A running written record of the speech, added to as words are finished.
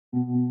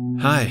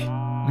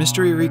Hi,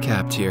 Mystery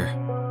Recapped here.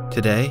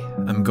 Today,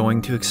 I'm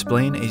going to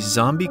explain a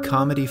zombie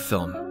comedy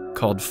film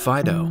called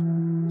Fido.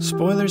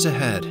 Spoilers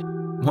ahead.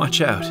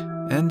 Watch out,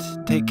 and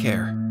take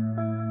care.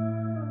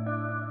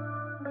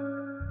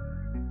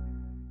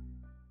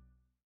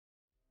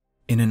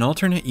 In an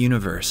alternate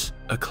universe,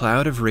 a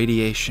cloud of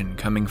radiation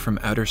coming from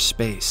outer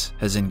space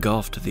has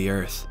engulfed the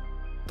Earth.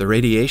 The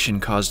radiation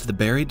caused the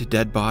buried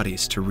dead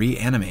bodies to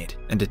reanimate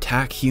and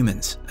attack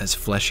humans as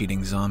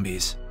flesh-eating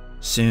zombies.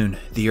 Soon,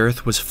 the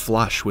Earth was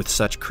flush with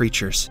such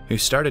creatures who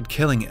started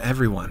killing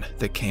everyone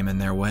that came in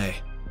their way.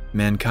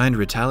 Mankind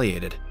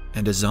retaliated,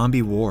 and a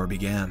zombie war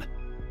began.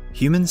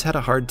 Humans had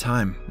a hard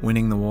time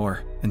winning the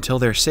war until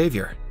their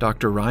savior,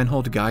 Dr.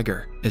 Reinhold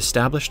Geiger,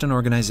 established an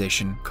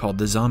organization called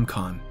the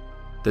Zomcon.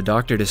 The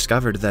doctor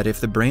discovered that if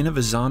the brain of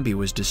a zombie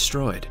was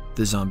destroyed,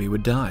 the zombie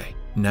would die,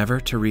 never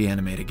to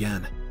reanimate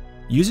again.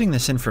 Using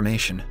this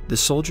information, the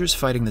soldiers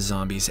fighting the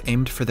zombies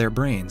aimed for their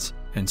brains,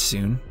 and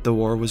soon the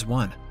war was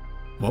won.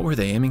 What were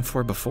they aiming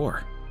for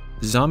before?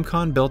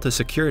 Zomcon built a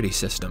security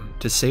system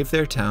to save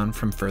their town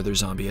from further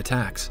zombie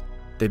attacks.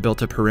 They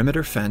built a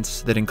perimeter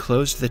fence that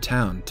enclosed the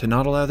town to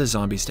not allow the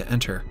zombies to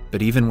enter,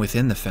 but even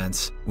within the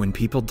fence, when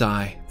people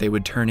die, they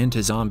would turn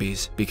into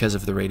zombies because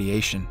of the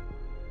radiation.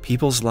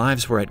 People's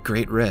lives were at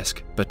great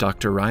risk, but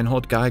Dr.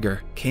 Reinhold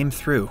Geiger came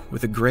through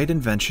with a great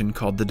invention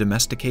called the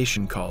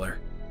domestication collar.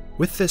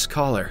 With this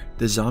collar,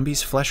 the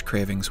zombies' flesh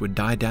cravings would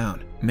die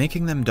down,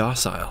 making them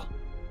docile.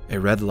 A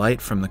red light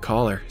from the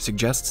collar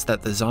suggests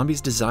that the zombie's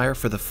desire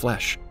for the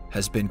flesh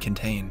has been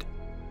contained.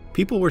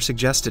 People were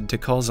suggested to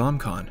call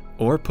Zomcon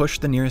or push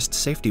the nearest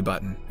safety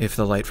button if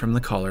the light from the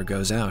collar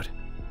goes out.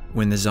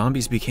 When the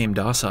zombies became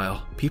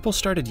docile, people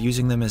started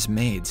using them as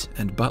maids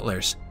and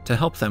butlers to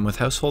help them with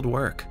household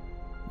work.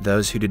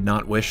 Those who did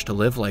not wish to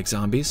live like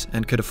zombies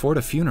and could afford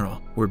a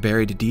funeral were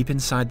buried deep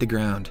inside the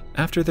ground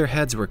after their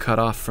heads were cut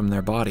off from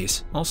their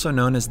bodies, also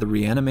known as the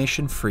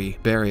reanimation-free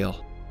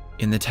burial.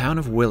 In the town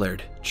of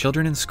Willard,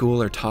 children in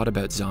school are taught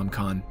about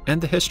Zomcon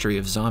and the history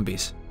of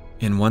zombies.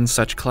 In one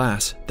such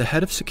class, the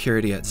head of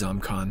security at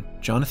Zomcon,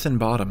 Jonathan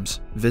Bottoms,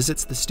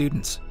 visits the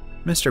students.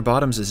 Mr.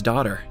 Bottoms'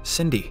 daughter,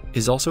 Cindy,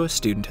 is also a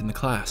student in the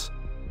class.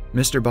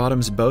 Mr.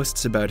 Bottoms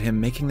boasts about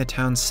him making the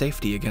town's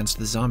safety against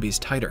the zombies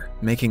tighter,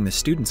 making the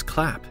students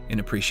clap in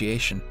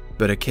appreciation.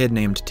 But a kid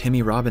named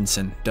Timmy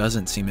Robinson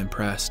doesn't seem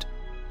impressed.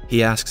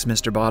 He asks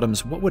Mr.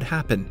 Bottoms what would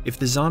happen if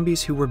the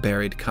zombies who were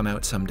buried come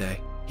out someday.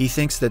 He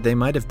thinks that they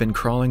might have been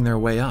crawling their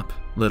way up,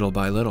 little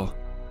by little.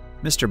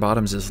 Mr.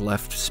 Bottoms is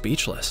left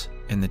speechless,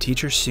 and the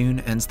teacher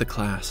soon ends the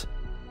class.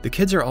 The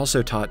kids are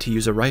also taught to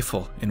use a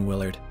rifle in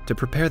Willard to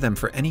prepare them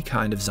for any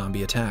kind of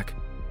zombie attack.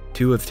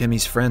 Two of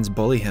Timmy's friends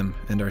bully him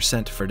and are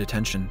sent for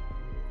detention.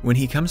 When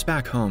he comes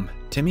back home,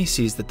 Timmy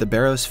sees that the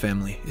Barrows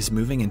family is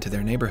moving into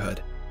their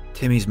neighborhood.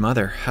 Timmy's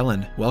mother,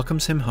 Helen,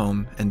 welcomes him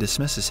home and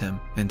dismisses him,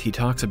 and he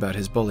talks about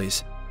his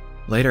bullies.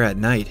 Later at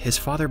night, his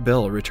father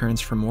Bill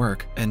returns from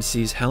work and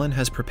sees Helen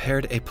has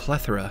prepared a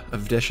plethora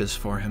of dishes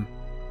for him.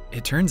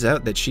 It turns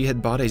out that she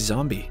had bought a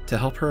zombie to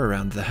help her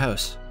around the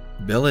house.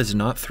 Bill is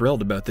not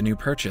thrilled about the new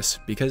purchase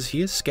because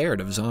he is scared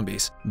of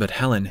zombies, but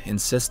Helen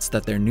insists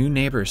that their new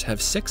neighbors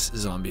have 6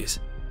 zombies,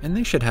 and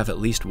they should have at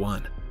least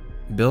 1.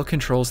 Bill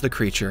controls the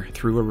creature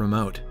through a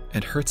remote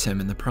and hurts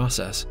him in the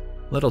process.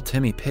 Little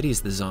Timmy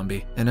pities the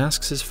zombie and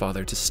asks his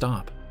father to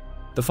stop.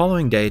 The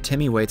following day,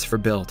 Timmy waits for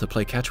Bill to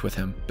play catch with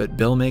him, but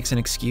Bill makes an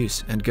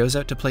excuse and goes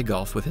out to play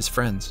golf with his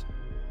friends.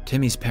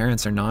 Timmy's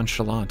parents are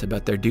nonchalant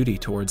about their duty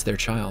towards their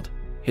child.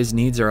 His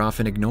needs are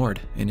often ignored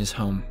in his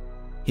home.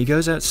 He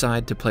goes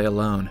outside to play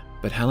alone,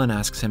 but Helen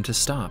asks him to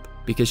stop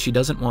because she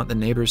doesn't want the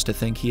neighbors to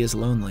think he is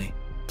lonely.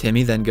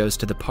 Timmy then goes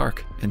to the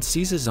park and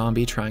sees a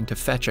zombie trying to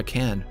fetch a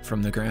can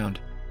from the ground.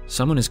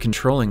 Someone is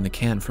controlling the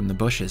can from the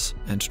bushes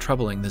and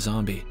troubling the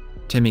zombie.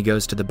 Timmy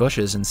goes to the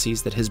bushes and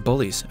sees that his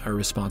bullies are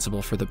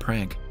responsible for the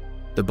prank.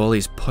 The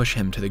bullies push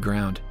him to the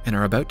ground and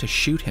are about to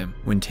shoot him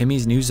when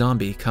Timmy's new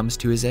zombie comes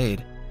to his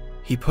aid.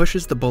 He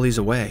pushes the bullies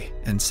away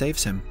and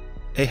saves him.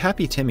 A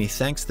happy Timmy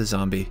thanks the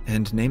zombie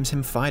and names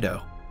him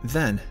Fido.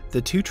 Then,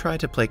 the two try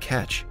to play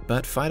catch,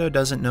 but Fido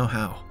doesn't know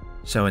how.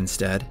 So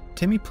instead,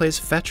 Timmy plays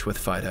fetch with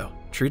Fido,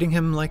 treating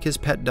him like his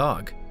pet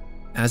dog.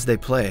 As they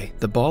play,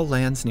 the ball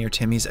lands near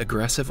Timmy's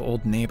aggressive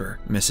old neighbor,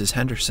 Mrs.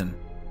 Henderson.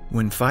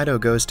 When Fido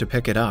goes to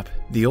pick it up,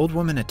 the old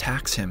woman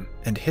attacks him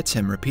and hits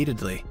him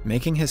repeatedly,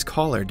 making his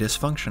collar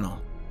dysfunctional.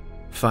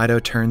 Fido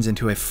turns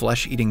into a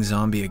flesh-eating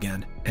zombie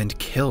again and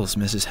kills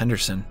Mrs.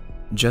 Henderson.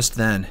 Just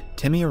then,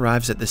 Timmy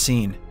arrives at the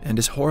scene and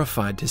is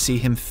horrified to see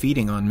him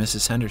feeding on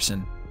Mrs.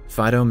 Henderson.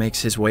 Fido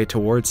makes his way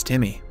towards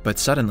Timmy, but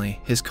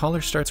suddenly his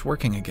collar starts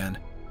working again.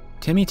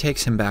 Timmy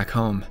takes him back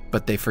home,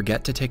 but they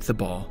forget to take the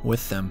ball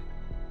with them.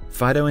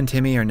 Fido and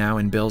Timmy are now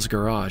in Bill's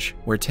garage,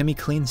 where Timmy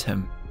cleans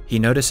him. He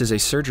notices a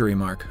surgery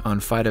mark on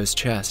Fido's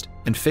chest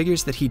and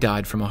figures that he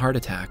died from a heart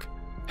attack.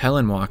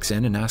 Helen walks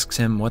in and asks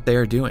him what they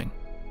are doing.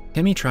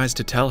 Timmy tries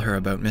to tell her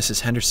about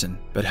Mrs. Henderson,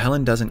 but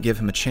Helen doesn't give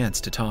him a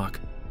chance to talk.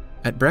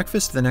 At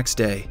breakfast the next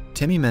day,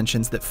 Timmy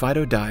mentions that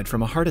Fido died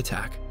from a heart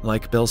attack,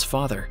 like Bill's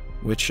father,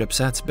 which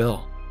upsets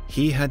Bill.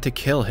 He had to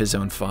kill his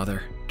own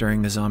father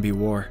during the zombie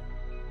war.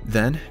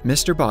 Then,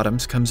 Mr.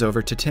 Bottoms comes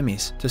over to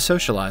Timmy's to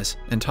socialize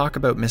and talk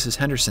about Mrs.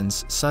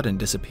 Henderson's sudden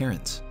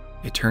disappearance.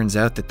 It turns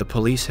out that the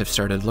police have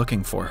started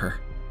looking for her.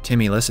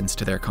 Timmy listens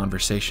to their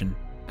conversation.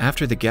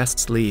 After the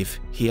guests leave,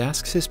 he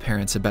asks his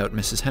parents about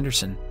Mrs.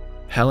 Henderson.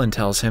 Helen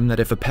tells him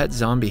that if a pet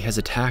zombie has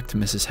attacked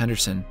Mrs.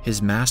 Henderson,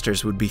 his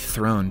masters would be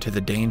thrown to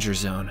the danger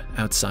zone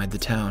outside the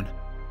town.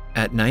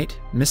 At night,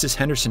 Mrs.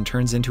 Henderson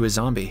turns into a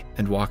zombie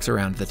and walks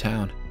around the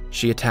town.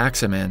 She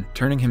attacks a man,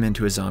 turning him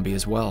into a zombie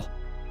as well.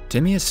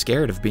 Timmy is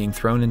scared of being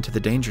thrown into the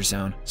danger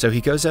zone, so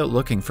he goes out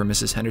looking for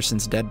Mrs.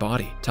 Henderson's dead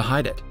body to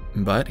hide it,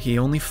 but he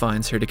only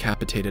finds her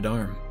decapitated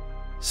arm.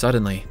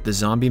 Suddenly, the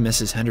zombie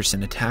Mrs.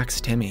 Henderson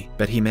attacks Timmy,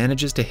 but he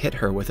manages to hit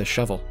her with a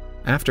shovel.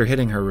 After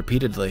hitting her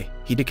repeatedly,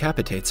 he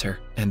decapitates her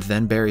and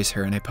then buries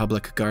her in a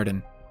public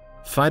garden.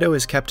 Fido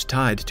is kept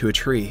tied to a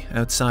tree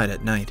outside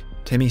at night.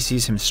 Timmy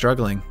sees him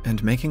struggling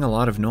and making a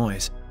lot of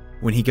noise.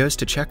 When he goes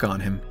to check on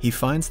him, he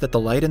finds that the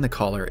light in the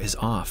collar is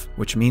off,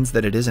 which means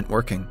that it isn't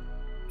working.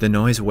 The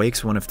noise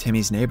wakes one of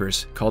Timmy's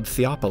neighbors, called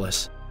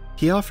Theophilus.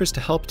 He offers to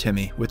help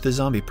Timmy with the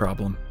zombie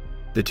problem.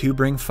 The two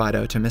bring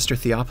Fido to Mr.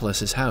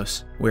 Theophilus'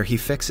 house, where he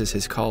fixes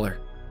his collar.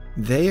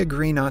 They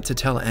agree not to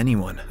tell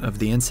anyone of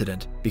the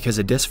incident, because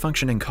a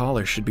dysfunctioning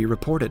collar should be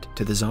reported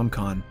to the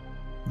ZomCon.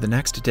 The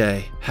next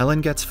day,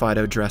 Helen gets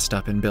Fido dressed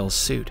up in Bill's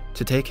suit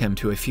to take him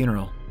to a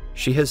funeral.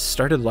 She has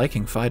started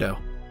liking Fido.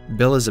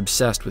 Bill is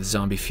obsessed with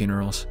zombie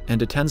funerals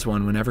and attends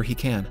one whenever he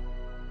can.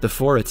 The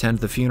four attend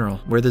the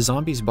funeral, where the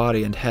zombie's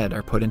body and head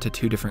are put into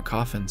two different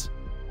coffins.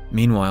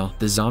 Meanwhile,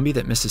 the zombie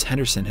that Mrs.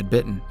 Henderson had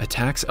bitten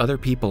attacks other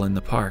people in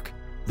the park.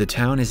 The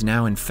town is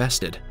now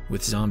infested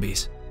with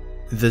zombies.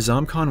 The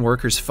ZomCon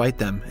workers fight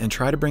them and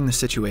try to bring the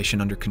situation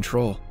under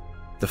control.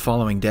 The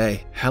following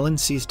day, Helen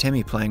sees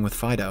Timmy playing with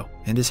Fido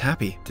and is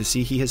happy to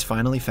see he has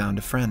finally found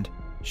a friend.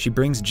 She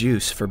brings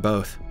juice for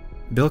both.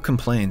 Bill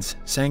complains,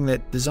 saying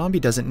that the zombie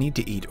doesn't need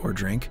to eat or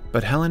drink,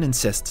 but Helen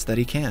insists that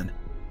he can.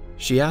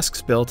 She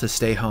asks Bill to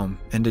stay home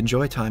and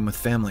enjoy time with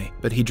family,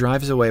 but he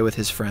drives away with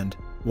his friend.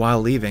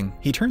 While leaving,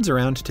 he turns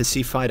around to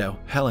see Fido,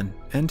 Helen,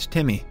 and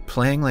Timmy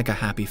playing like a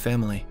happy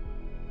family.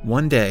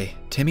 One day,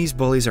 Timmy's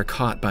bullies are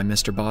caught by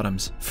Mr.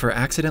 Bottoms for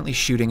accidentally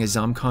shooting a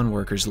ZomCon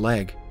worker's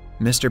leg.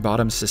 Mr.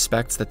 Bottoms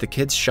suspects that the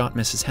kids shot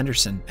Mrs.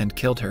 Henderson and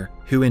killed her,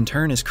 who in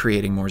turn is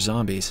creating more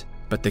zombies.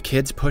 But the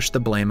kids push the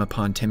blame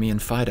upon Timmy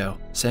and Fido,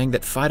 saying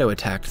that Fido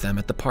attacked them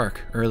at the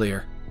park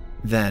earlier.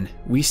 Then,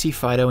 we see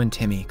Fido and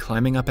Timmy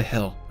climbing up a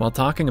hill while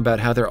talking about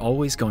how they're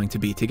always going to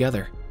be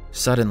together.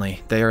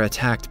 Suddenly, they are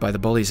attacked by the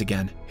bullies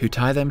again, who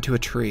tie them to a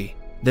tree.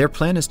 Their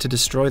plan is to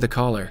destroy the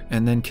collar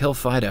and then kill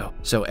Fido,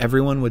 so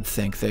everyone would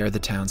think they are the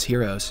town's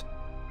heroes.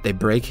 They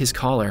break his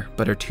collar,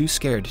 but are too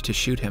scared to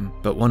shoot him,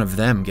 but one of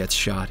them gets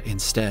shot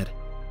instead.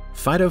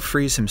 Fido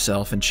frees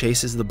himself and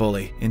chases the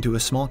bully into a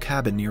small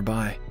cabin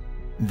nearby.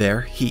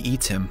 There, he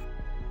eats him.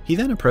 He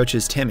then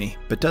approaches Timmy,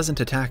 but doesn't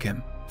attack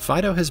him.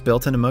 Fido has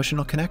built an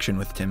emotional connection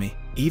with Timmy,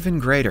 even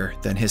greater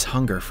than his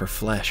hunger for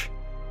flesh.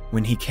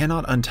 When he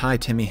cannot untie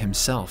Timmy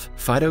himself,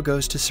 Fido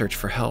goes to search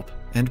for help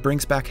and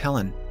brings back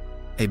Helen.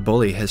 A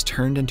bully has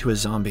turned into a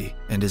zombie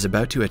and is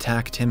about to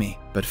attack Timmy,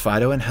 but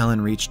Fido and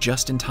Helen reach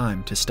just in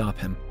time to stop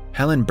him.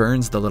 Helen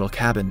burns the little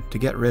cabin to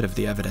get rid of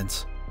the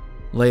evidence.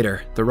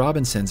 Later, the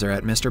Robinsons are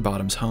at Mr.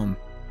 Bottoms' home.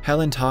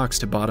 Helen talks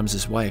to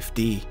Bottoms' wife,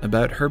 Dee,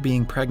 about her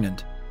being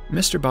pregnant.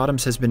 Mr.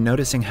 Bottoms has been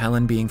noticing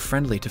Helen being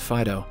friendly to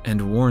Fido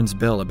and warns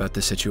Bill about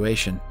the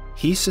situation.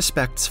 He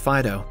suspects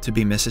Fido to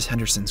be Mrs.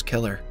 Henderson's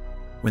killer.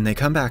 When they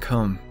come back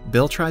home,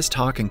 Bill tries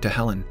talking to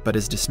Helen but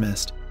is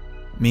dismissed.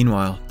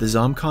 Meanwhile, the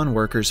ZomCon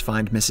workers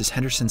find Mrs.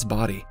 Henderson's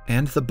body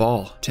and the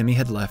ball Timmy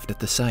had left at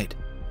the site.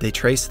 They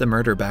trace the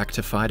murder back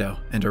to Fido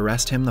and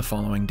arrest him the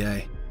following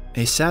day.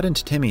 A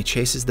saddened Timmy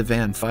chases the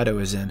van Fido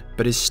is in,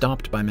 but is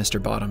stopped by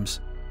Mr. Bottoms.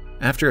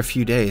 After a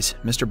few days,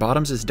 Mr.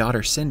 Bottoms'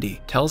 daughter Cindy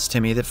tells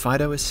Timmy that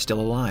Fido is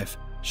still alive.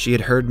 She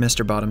had heard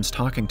Mr. Bottoms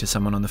talking to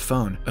someone on the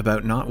phone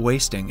about not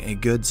wasting a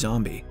good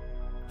zombie.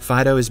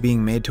 Fido is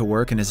being made to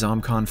work in a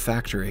ZomCon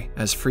factory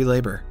as free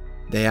labor.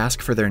 They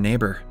ask for their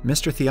neighbor,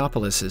 Mr.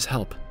 Theophilus'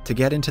 help to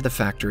get into the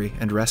factory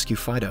and rescue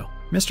Fido.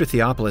 Mr.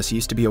 Theophilus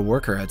used to be a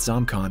worker at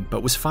ZomCon,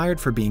 but was fired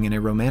for being in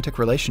a romantic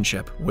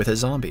relationship with a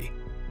zombie.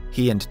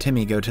 He and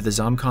Timmy go to the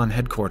ZomCon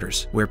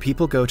headquarters, where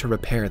people go to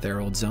repair their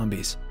old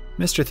zombies.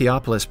 Mr.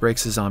 Theophilus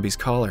breaks the zombie's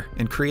collar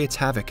and creates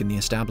havoc in the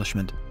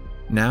establishment.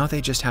 Now they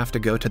just have to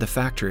go to the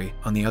factory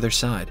on the other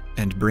side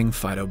and bring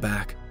Fido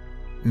back.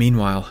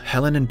 Meanwhile,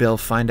 Helen and Bill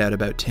find out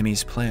about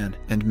Timmy's plan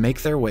and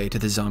make their way to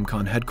the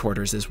ZomCon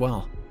headquarters as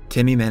well.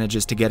 Timmy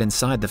manages to get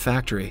inside the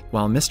factory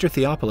while Mr.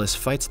 Theophilus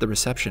fights the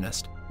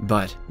receptionist,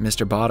 but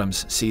Mr.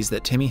 Bottoms sees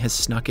that Timmy has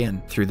snuck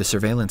in through the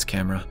surveillance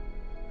camera.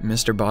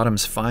 Mr.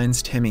 Bottoms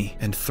finds Timmy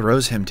and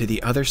throws him to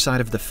the other side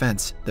of the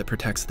fence that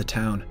protects the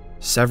town.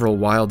 Several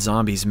wild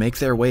zombies make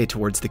their way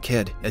towards the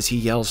kid as he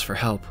yells for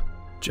help.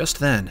 Just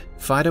then,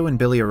 Fido and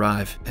Billy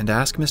arrive and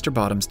ask Mr.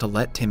 Bottoms to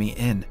let Timmy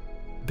in.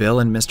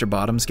 Bill and Mr.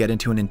 Bottoms get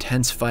into an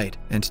intense fight,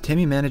 and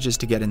Timmy manages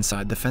to get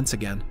inside the fence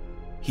again.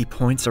 He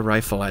points a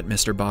rifle at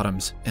Mr.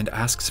 Bottoms and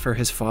asks for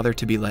his father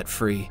to be let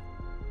free,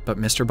 but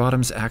Mr.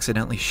 Bottoms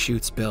accidentally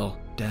shoots Bill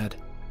dead.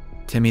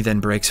 Timmy then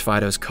breaks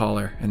Fido's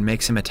collar and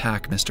makes him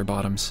attack Mr.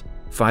 Bottoms.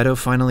 Fido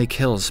finally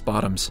kills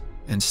Bottoms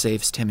and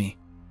saves Timmy.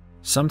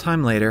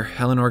 Sometime later,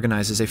 Helen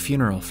organizes a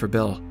funeral for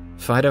Bill.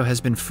 Fido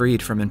has been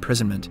freed from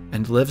imprisonment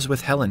and lives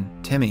with Helen,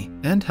 Timmy,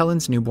 and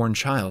Helen's newborn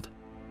child.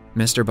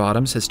 Mr.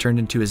 Bottoms has turned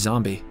into a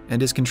zombie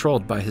and is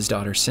controlled by his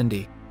daughter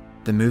Cindy.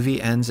 The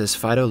movie ends as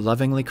Fido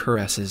lovingly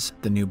caresses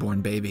the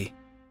newborn baby.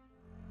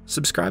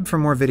 Subscribe for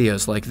more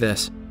videos like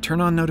this, turn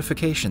on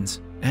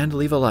notifications, and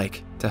leave a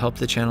like to help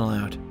the channel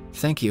out.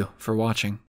 Thank you for watching.